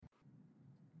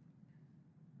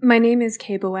My name is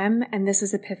K-Bohem, and this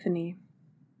is Epiphany.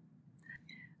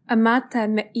 Amata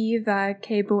me'iva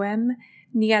K-Bohem,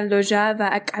 ni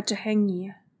alojava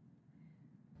akachahengi.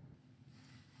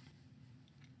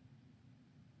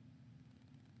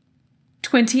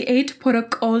 (28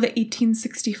 Porokol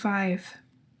 1865)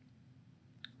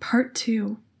 Part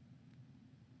 2.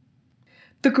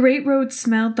 The great road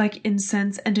smelled like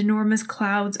incense, and enormous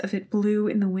clouds of it blew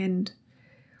in the wind.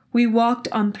 We walked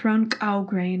on thrown cow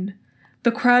grain.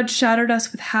 The crowd shattered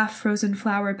us with half-frozen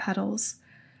flower petals.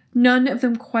 None of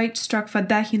them quite struck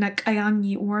Fadahina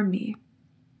Kayangi or me.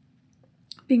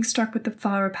 Being struck with the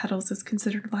flower petals is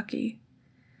considered lucky.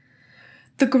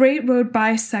 The great road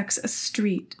bisects a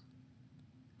street.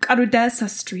 Karudesa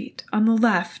Street on the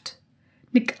left,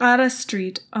 Nikara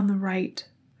Street on the right.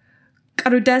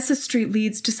 Karudesa Street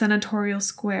leads to Senatorial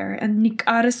Square, and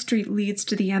Nikara Street leads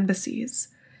to the embassies.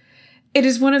 It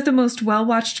is one of the most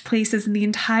well-watched places in the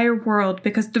entire world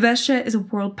because Dvesha is a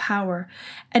world power,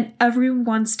 and everyone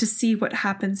wants to see what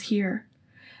happens here.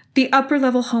 The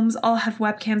upper-level homes all have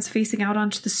webcams facing out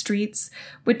onto the streets,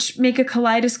 which make a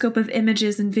kaleidoscope of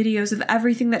images and videos of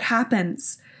everything that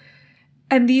happens.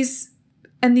 And these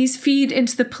feed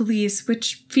into the police,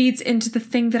 which feeds into the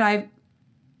thing that I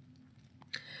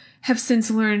have since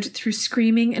learned through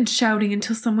screaming and shouting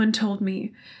until someone told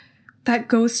me, that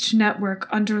ghost network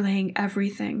underlaying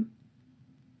everything.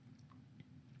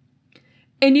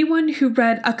 Anyone who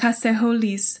read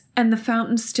Akaseholis and The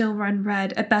Fountain Still Run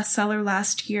Red, a bestseller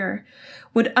last year,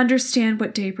 would understand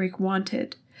what Daybreak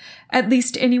wanted, at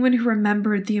least anyone who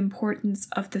remembered the importance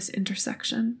of this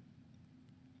intersection.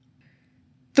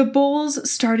 The bulls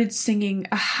started singing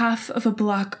a half of a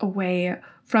block away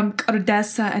from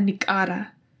Karudesa and Nikara.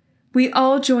 We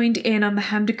all joined in on the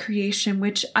hymn to creation,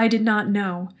 which I did not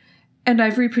know, and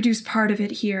I've reproduced part of it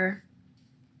here.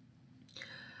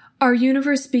 Our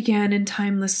universe began in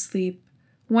timeless sleep.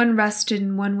 One rested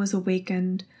and one was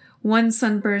awakened. One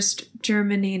sunburst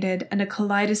germinated, and a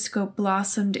kaleidoscope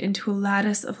blossomed into a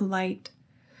lattice of light.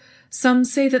 Some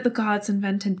say that the gods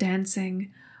invented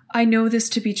dancing. I know this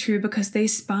to be true because they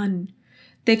spun.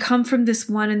 They come from this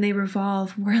one and they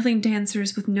revolve, whirling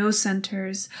dancers with no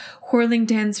centers, whirling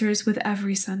dancers with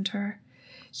every center.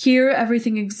 Here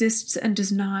everything exists and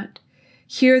does not.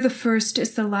 Here the first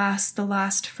is the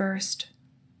last first.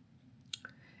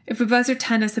 If Advisor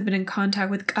Tennis had been in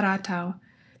contact with Karatau,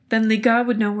 then Liga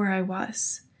would know where I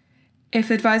was.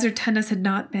 If Advisor Tennis had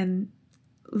not been,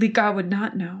 Liga would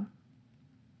not know.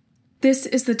 This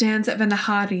is the dance of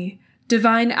Anahari,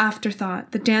 divine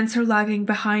afterthought, the dancer lagging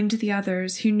behind the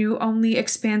others who knew only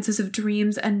expanses of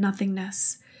dreams and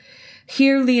nothingness.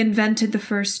 Here Lee invented the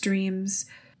first dreams.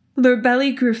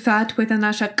 Lurbeli grew fat with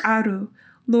Anashakaru,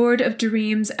 lord of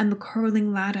dreams and the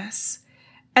curling lattice.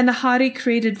 And Nahari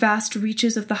created vast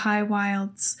reaches of the high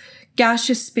wilds,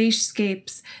 gaseous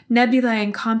spacescapes, nebulae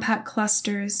and compact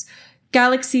clusters,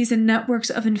 galaxies and networks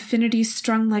of infinity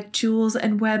strung like jewels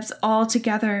and webs all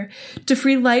together to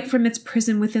free light from its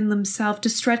prison within themselves, to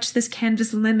stretch this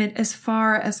canvas limit as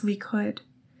far as we could.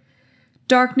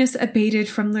 Darkness abated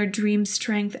from their dream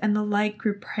strength, and the light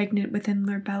grew pregnant within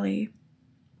their belly.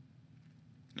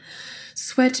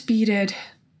 Sweat beaded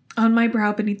on my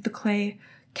brow beneath the clay,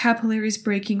 capillaries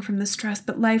breaking from the stress,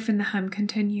 but life in the hem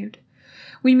continued.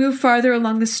 We moved farther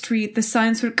along the street. The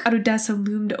signs for Karudesa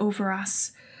loomed over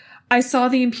us. I saw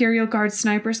the Imperial Guard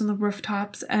snipers on the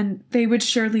rooftops, and they would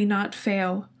surely not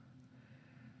fail.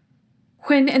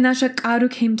 When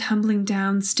Inashakaru came tumbling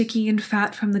down, sticky and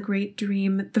fat from the great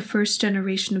dream, the first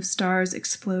generation of stars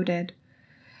exploded.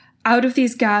 Out of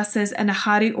these gases,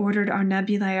 Anahari ordered our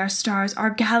nebulae, our stars,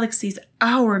 our galaxies,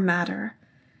 our matter.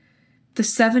 The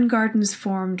 7 gardens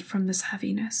formed from this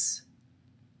heaviness.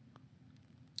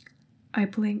 I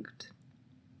blinked.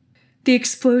 The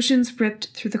explosions ripped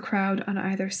through the crowd on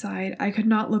either side. I could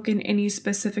not look in any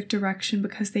specific direction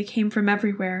because they came from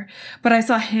everywhere, but I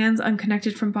saw hands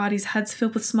unconnected from bodies, heads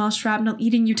filled with small shrapnel,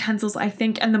 eating utensils, I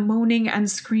think, and the moaning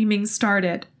and screaming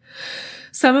started.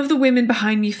 Some of the women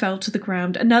behind me fell to the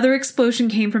ground. Another explosion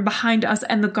came from behind us,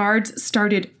 and the guards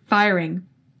started firing.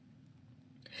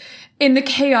 In the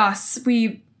chaos,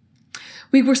 we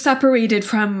were separated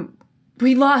from...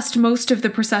 We lost most of the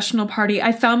processional party.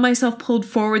 I found myself pulled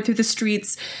forward through the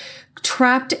streets,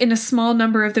 trapped in a small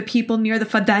number of the people near the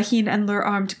Fadahin and their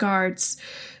armed guards.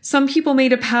 Some people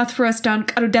made a path for us down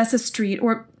Karudesa Street,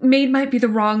 or made might be the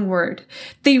wrong word.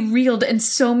 They reeled and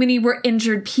so many were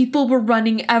injured. People were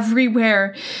running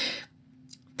everywhere.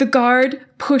 The guard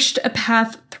pushed a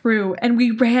path through, and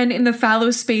we ran in the fallow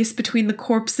space between the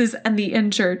corpses and the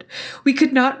injured. We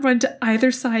could not run to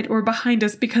either side or behind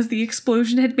us because the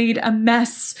explosion had made a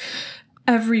mess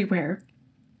everywhere.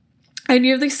 I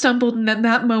nearly stumbled, and at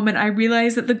that moment I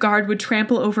realized that the guard would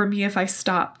trample over me if I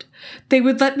stopped. They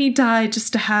would let me die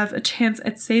just to have a chance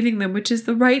at saving them, which is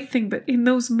the right thing, but in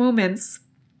those moments,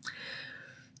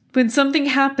 when something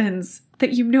happens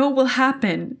that you know will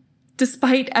happen,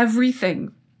 despite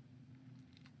everything.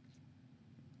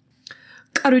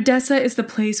 Garudessa is the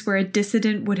place where a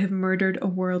dissident would have murdered a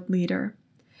world leader.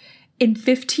 In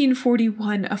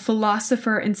 1541, a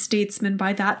philosopher and statesman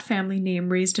by that family name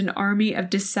raised an army of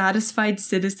dissatisfied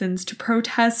citizens to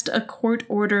protest a court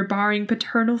order barring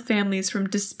paternal families from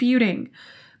disputing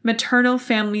maternal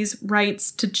families'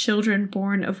 rights to children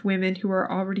born of women who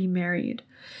are already married,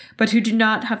 but who do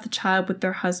not have the child with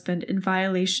their husband in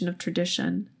violation of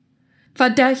tradition.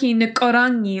 Fadahi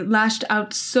Nkorangi lashed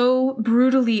out so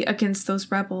brutally against those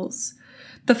rebels.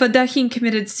 The Fadahin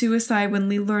committed suicide when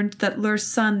they learned that Lur's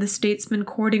son, the statesman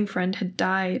courting friend, had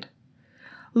died.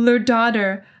 Lur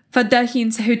daughter,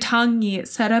 Fadahin Sehutangi,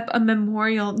 set up a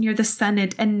memorial near the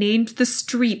Senate and named the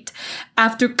street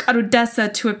after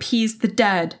Garudessa to appease the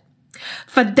dead.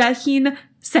 Fadahin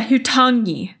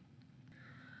Sehutangi.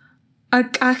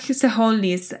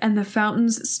 Agakseholis and the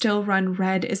fountains still run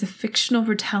red is a fictional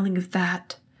retelling of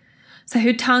that.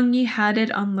 Sehutangi had it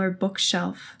on Lur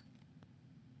bookshelf.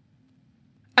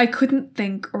 I couldn't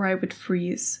think or I would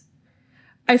freeze.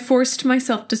 I forced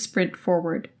myself to sprint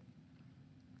forward.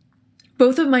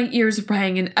 Both of my ears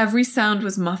rang and every sound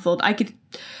was muffled. I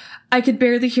could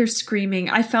barely hear screaming.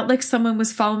 I felt like someone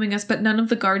was following us, but none of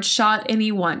the guards shot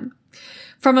anyone.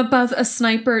 From above, a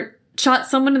sniper shot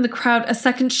someone in the crowd, a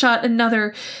second shot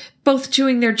another, both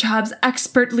doing their jobs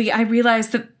expertly. I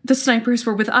realized that the snipers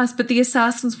were with us, but the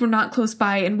assassins were not close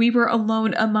by, and we were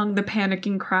alone among the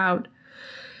panicking crowd.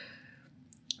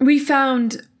 We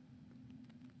found,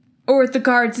 or the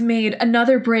guards made,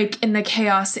 another break in the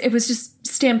chaos. It was just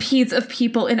stampedes of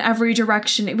people in every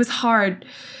direction. It was hard.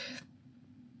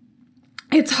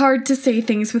 It's hard to say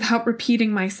things without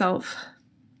repeating myself.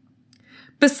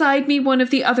 Beside me, one of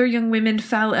the other young women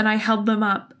fell, and I held them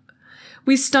up.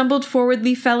 We stumbled forward.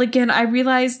 Lee fell again. I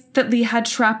realized that Lee had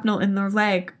shrapnel in their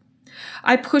leg.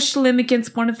 I pushed Lim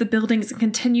against one of the buildings and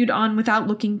continued on without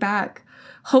looking back.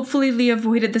 Hopefully, Lee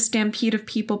avoided the stampede of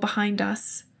people behind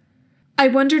us. I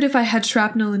wondered if I had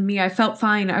shrapnel in me. I felt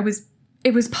fine.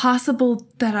 It was possible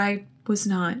that I was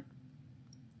not.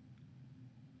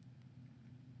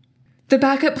 The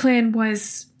backup plan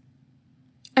was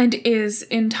and is,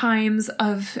 in times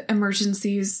of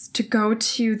emergencies, to go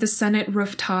to the Senate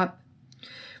rooftop.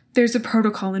 There's a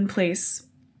protocol in place.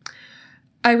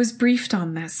 I was briefed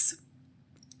on this,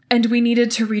 and we needed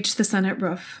to reach the Senate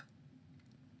roof.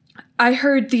 I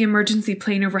heard the emergency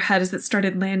plane overhead as it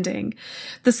started landing.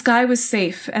 The sky was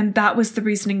safe, and that was the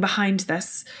reasoning behind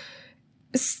this.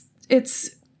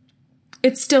 It's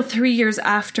still 3 years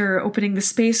after opening the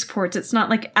spaceports. It's not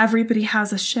like everybody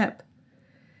has a ship.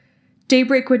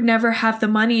 Daybreak would never have the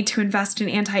money to invest in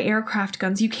anti-aircraft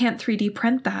guns. You can't 3D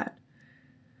print that.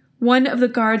 One of the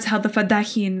guards held the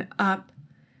Fadahin up.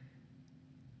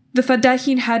 The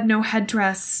Fadahin had no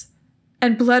headdress,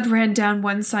 and blood ran down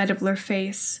one side of their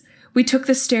face. We took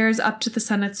the stairs up to the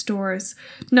Senate's doors.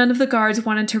 None of the guards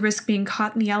wanted to risk being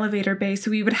caught in the elevator bay, so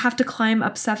we would have to climb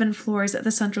up 7 floors at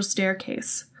the central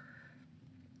staircase.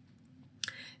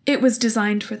 It was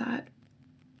designed for that.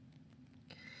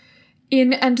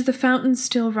 In And the Fountains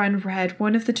Still Run Red,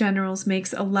 one of the generals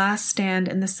makes a last stand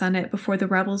in the Senate before the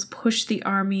rebels push the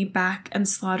army back and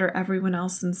slaughter everyone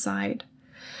else inside.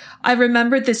 I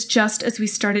remembered this just as we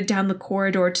started down the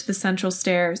corridor to the central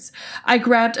stairs. I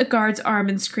grabbed a guard's arm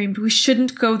and screamed, "We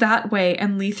shouldn't go that way,"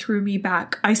 and Lee threw me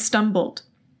back. I stumbled.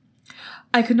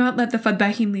 I could not let the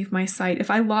Fadahin leave my sight. If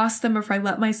I lost them or if I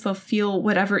let myself feel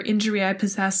whatever injury I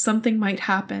possessed, something might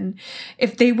happen.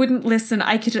 If they wouldn't listen,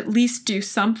 I could at least do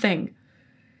something.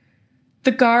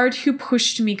 The guard who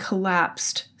pushed me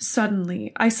collapsed.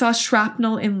 Suddenly, I saw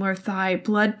shrapnel in their thigh.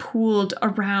 Blood pooled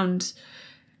around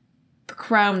the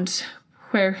ground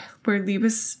where Lee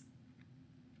was.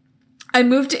 I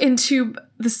moved into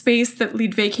the space that Lee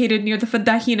vacated near the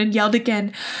Fadahin and yelled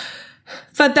again,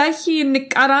 "Fadahin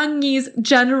Nkarangi's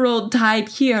general died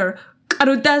here.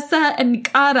 Garudessa and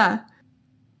Nkara."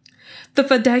 The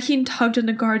Fadahin tugged on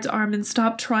the guard's arm and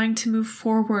stopped trying to move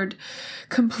forward,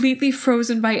 completely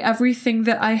frozen by everything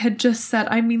that I had just said.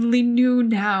 I mean, Lee knew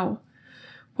now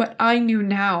what I knew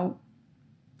now.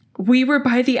 We were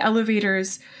by the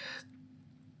elevators.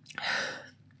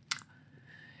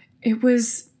 It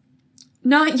was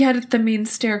not yet at the main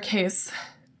staircase.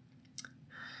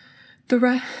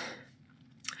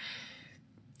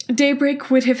 Daybreak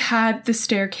would have had the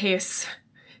staircase.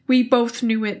 We both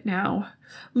knew it now.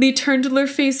 Lee turned her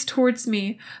face towards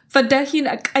me. Fadahin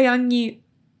Akayangi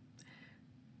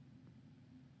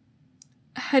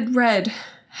had read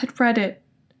it.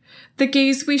 The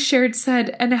gaze we shared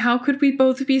said, and how could we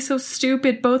both be so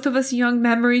stupid, both of us young,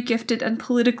 memory-gifted, and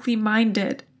politically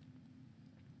minded?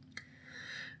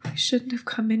 We shouldn't have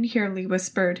come in here, Lee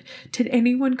whispered. Did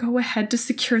anyone go ahead to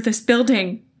secure this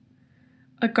building?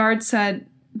 A guard said,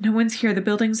 no one's here. The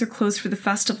buildings are closed for the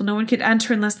festival. No one could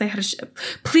enter unless they had a ship.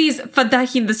 Please,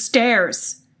 Fadahin, the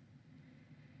stairs!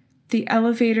 The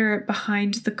elevator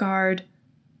behind the guard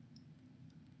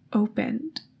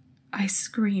opened. I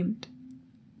screamed.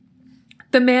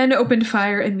 The man opened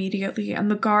fire immediately,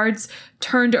 and the guards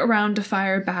turned around to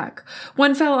fire back.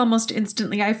 One fell almost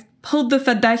instantly. I pulled the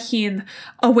Fadahin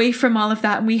away from all of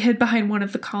that, and we hid behind one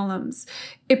of the columns.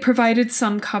 It provided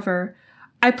some cover.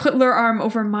 I put their arm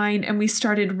over mine, and we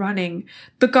started running.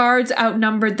 The guards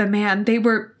outnumbered the man.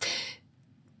 The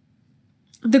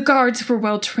guards were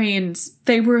well trained.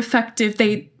 They were effective.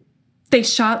 They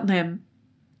shot Lim.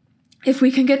 If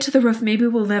we can get to the roof, maybe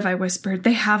we'll live, I whispered.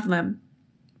 They have Lim.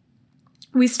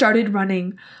 We started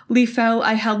running. Lee fell,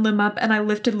 I held Lim up, and I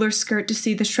lifted Lur's skirt to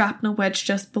see the shrapnel wedge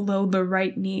just below Lur's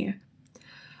right knee.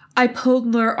 I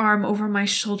pulled Lur's arm over my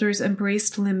shoulders and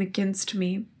braced Lim against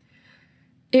me.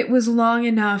 It was long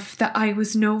enough that I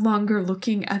was no longer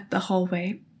looking at the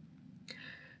hallway.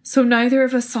 So neither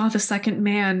of us saw the second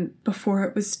man before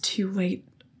it was too late.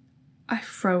 I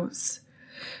froze.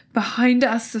 Behind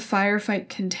us, the firefight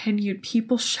continued.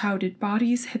 People shouted.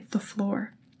 Bodies hit the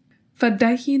floor.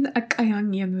 Fadahin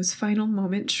Akayangi in those final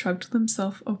moments shrugged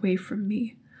himself away from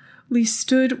me. Lee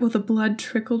stood while the blood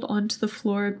trickled onto the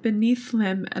floor beneath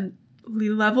Lim, and Lee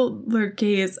leveled their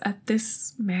gaze at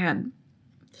this man.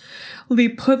 Lee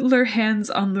put their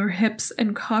hands on their hips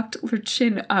and cocked their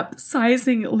chin up,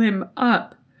 sizing Lim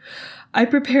up. I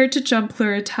prepared to jump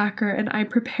their attacker, and I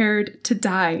prepared to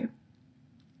die.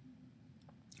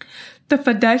 The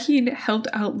Fadahin held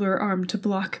out their arm to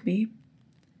block me.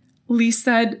 Lee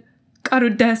said,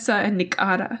 Karudesa and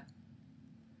Nikara.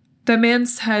 The man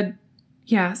said,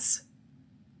 yes.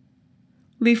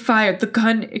 Lee fired. The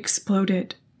gun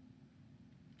exploded.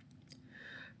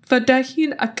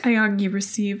 Fadahin Akayangi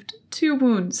received 2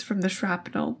 wounds from the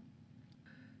shrapnel.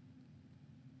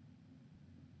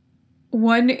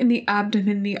 One in the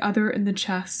abdomen, the other in the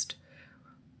chest.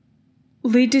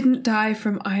 Lee didn't die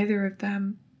from either of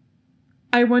them.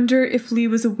 I wonder if Lee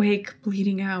was awake,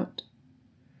 bleeding out.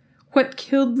 What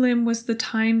killed Lim was the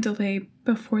time delay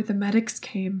before the medics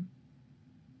came.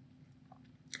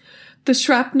 The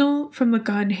shrapnel from the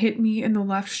gun hit me in the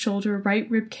left shoulder, right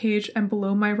rib cage, and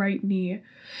below my right knee.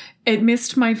 It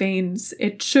missed my veins.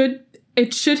 It should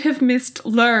have missed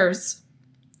Lur's.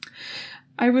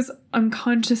 I was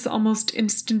unconscious almost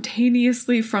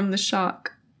instantaneously from the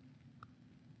shock.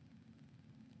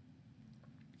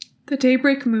 The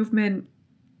Daybreak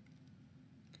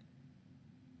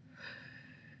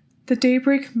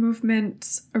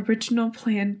Movement's original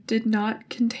plan did not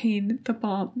contain the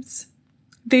bombs.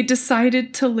 They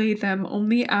decided to lay them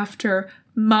only after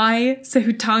my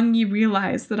Sehutangi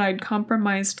realized that I'd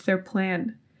compromised their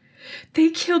plan.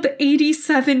 They killed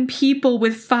 87 people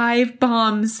with 5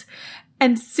 bombs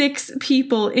and 6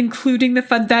 people, including the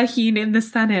Fadahin in the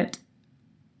Senate.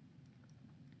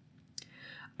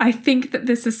 I think that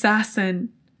this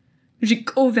assassin,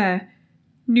 Zhikove,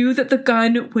 knew that the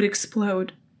gun would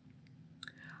explode.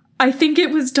 I think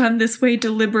it was done this way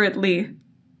deliberately.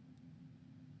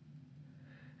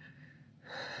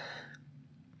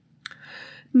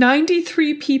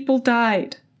 "93 people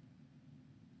died.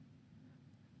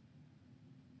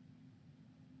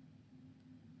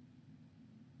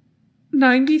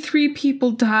 "93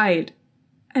 people died,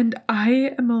 and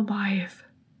I am alive."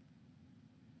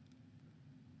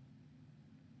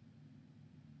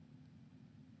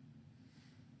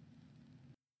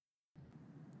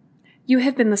 You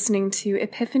have been listening to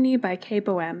Epiphany by Kay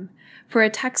Boehm. For a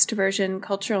text version,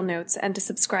 cultural notes, and to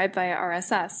subscribe via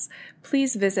RSS,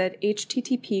 please visit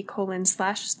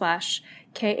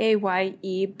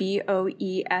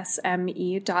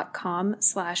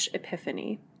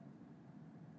http://kayeboesme.com/epiphany.